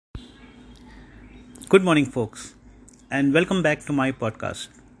Good morning, folks, and welcome back to my podcast.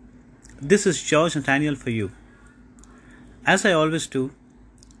 This is George Nathaniel for you. As I always do,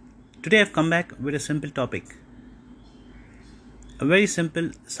 today I've come back with a simple topic, a very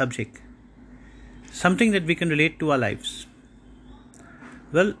simple subject, something that we can relate to our lives.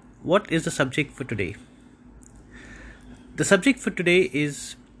 Well, what is the subject for today? The subject for today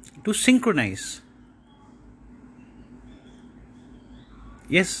is to synchronize.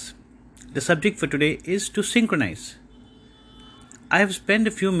 Yes, the subject for today is to synchronize. I have spent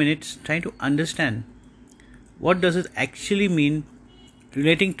a few minutes trying to understand what does it actually mean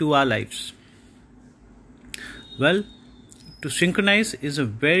relating to our lives. Well, to synchronize is a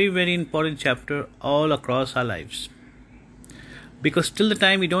very important chapter all across our lives. Because till the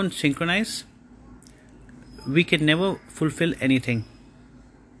time we don't synchronize, we can never fulfill anything.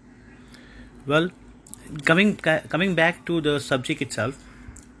 Well, coming back to the subject itself,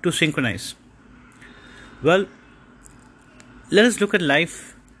 to synchronize. Well, let us look at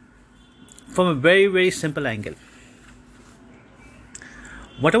life from a very simple angle.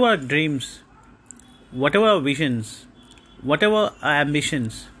 Whatever our dreams, whatever our visions, whatever our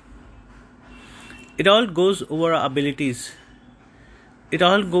ambitions, it all goes over our abilities. It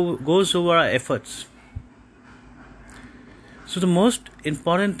all goes over our efforts. So the most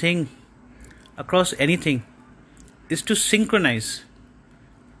important thing across anything is to synchronize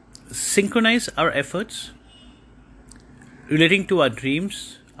our efforts relating to our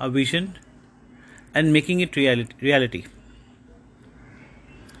dreams, our vision, and making it reality.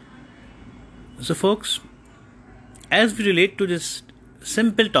 So folks, as we relate to this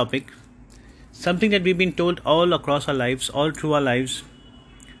simple topic, something that we've been told all across our lives, all through our lives,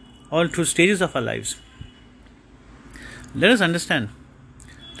 all through stages of our lives, let us understand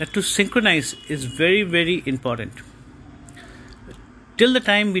that to synchronize is very important. Till the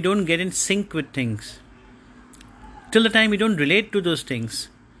time we don't get in sync with things, till the time we don't relate to those things,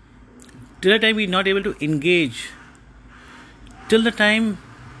 till the time we're not able to engage, till the time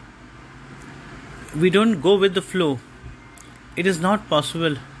we don't go with the flow, it is not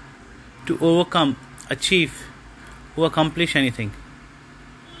possible to overcome, achieve, or accomplish anything.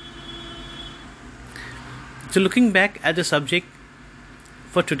 So looking back at the subject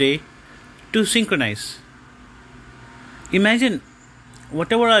for today, to synchronize. Imagine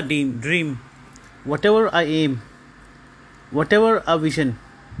whatever our dream, whatever our aim, whatever our vision,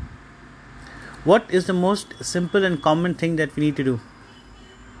 what is the most simple and common thing that we need to do?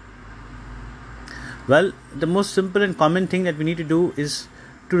 Well, the most simple and common thing that we need to do is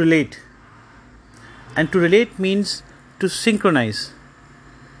to relate. And to relate means to synchronize.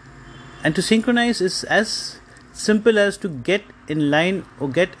 And to synchronize is as simple as to get in line or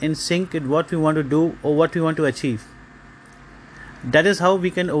get in sync with what we want to do or what we want to achieve. That is how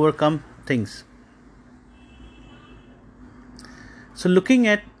we can overcome things. So looking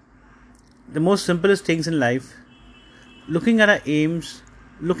at the most simplest things in life, looking at our aims,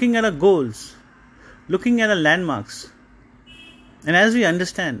 looking at our goals, looking at our landmarks, and as we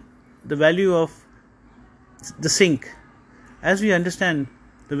understand the value of the sync, as we understand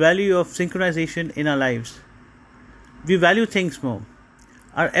the value of synchronization in our lives, we value things more.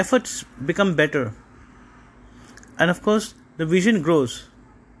 Our efforts become better. And of course, the vision grows.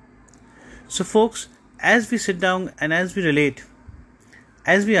 So folks, as we sit down and as we relate,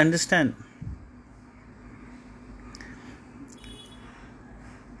 as we understand,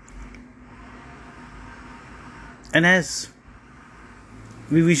 and as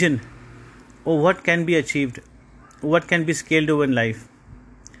we vision what can be achieved, what can be scaled over in life,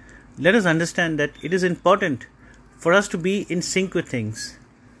 let us understand that it is important for us to be in sync with things.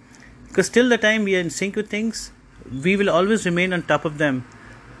 Because till the time we are in sync with things, we will always remain on top of them.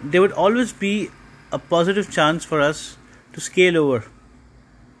 There would always be a positive chance for us to scale over.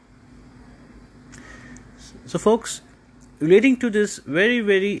 So folks, relating to this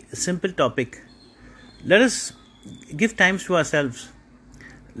very simple topic, let us give time to ourselves.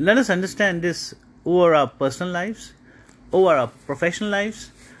 Let us understand this over our personal lives, over our professional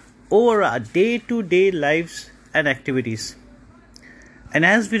lives, over our day-to-day lives and activities. And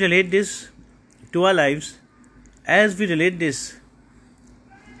as we relate this to our lives, as we relate this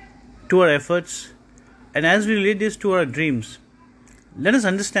to our efforts, and as we relate this to our dreams, let us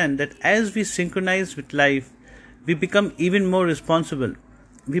understand that as we synchronize with life, we become even more responsible,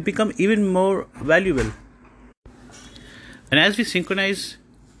 we become even more valuable. And as we synchronize,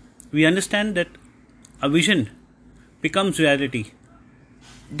 we understand that a vision becomes reality.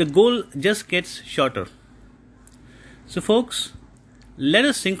 The goal just gets shorter. So folks, let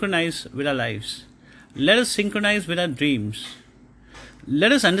us synchronize with our lives. Let us synchronize with our dreams.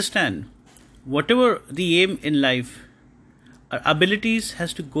 Let us understand whatever the aim in life, our abilities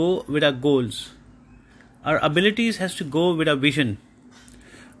has to go with our goals. Our abilities has to go with our vision.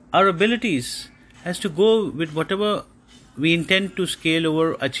 Our abilities has to go with whatever we intend to scale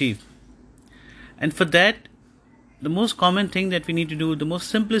over achieve. And for that, the most common thing that we need to do, the most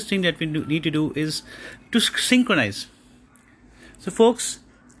simplest thing that we need to do is to synchronize. So folks,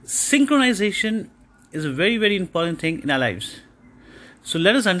 synchronization is a very, very important thing in our lives. So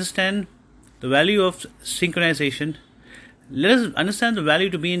let us understand the value of synchronization. Let us understand the value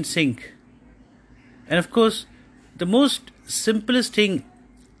to be in sync. And of course, the most simplest thing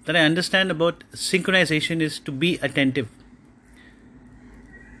that I understand about synchronization is to be attentive.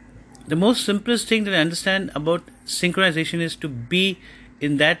 The most simplest thing that I understand about synchronization is to be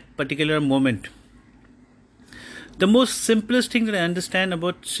in that particular moment. The most simplest thing that I understand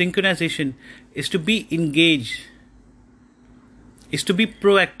about synchronization is to be engaged, is to be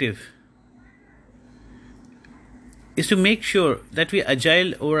proactive, is to make sure that we are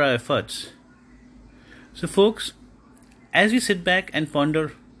agile over our efforts. So folks, as we sit back and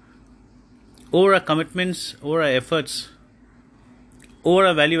ponder over our commitments, over our efforts, over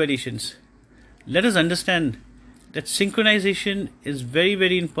our value additions, let us understand that synchronization is very,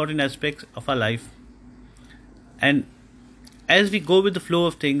 very important aspect of our life. And as we go with the flow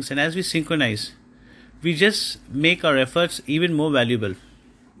of things and as we synchronize, we just make our efforts even more valuable.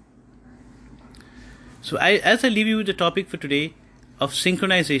 So as I leave you with the topic for today of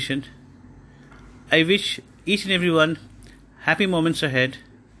synchronization, I wish each and everyone happy moments ahead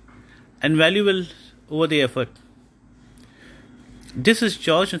and valuable over the effort. This is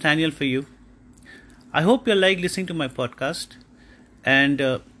George Nathaniel for you. I hope you like listening to my podcast,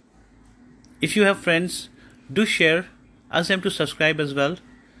 and if you have friends, do share, ask them to subscribe as well,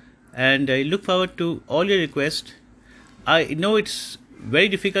 and I look forward to all your requests. I know it's very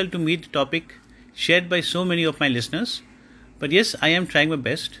difficult to meet the topic shared by so many of my listeners, but yes, I am trying my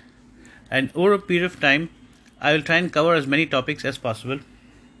best, and over a period of time I will try and cover as many topics as possible.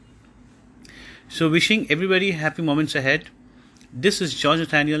 So wishing everybody happy moments ahead. This is George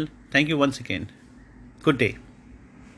Nathaniel. Thank you once again. Good day.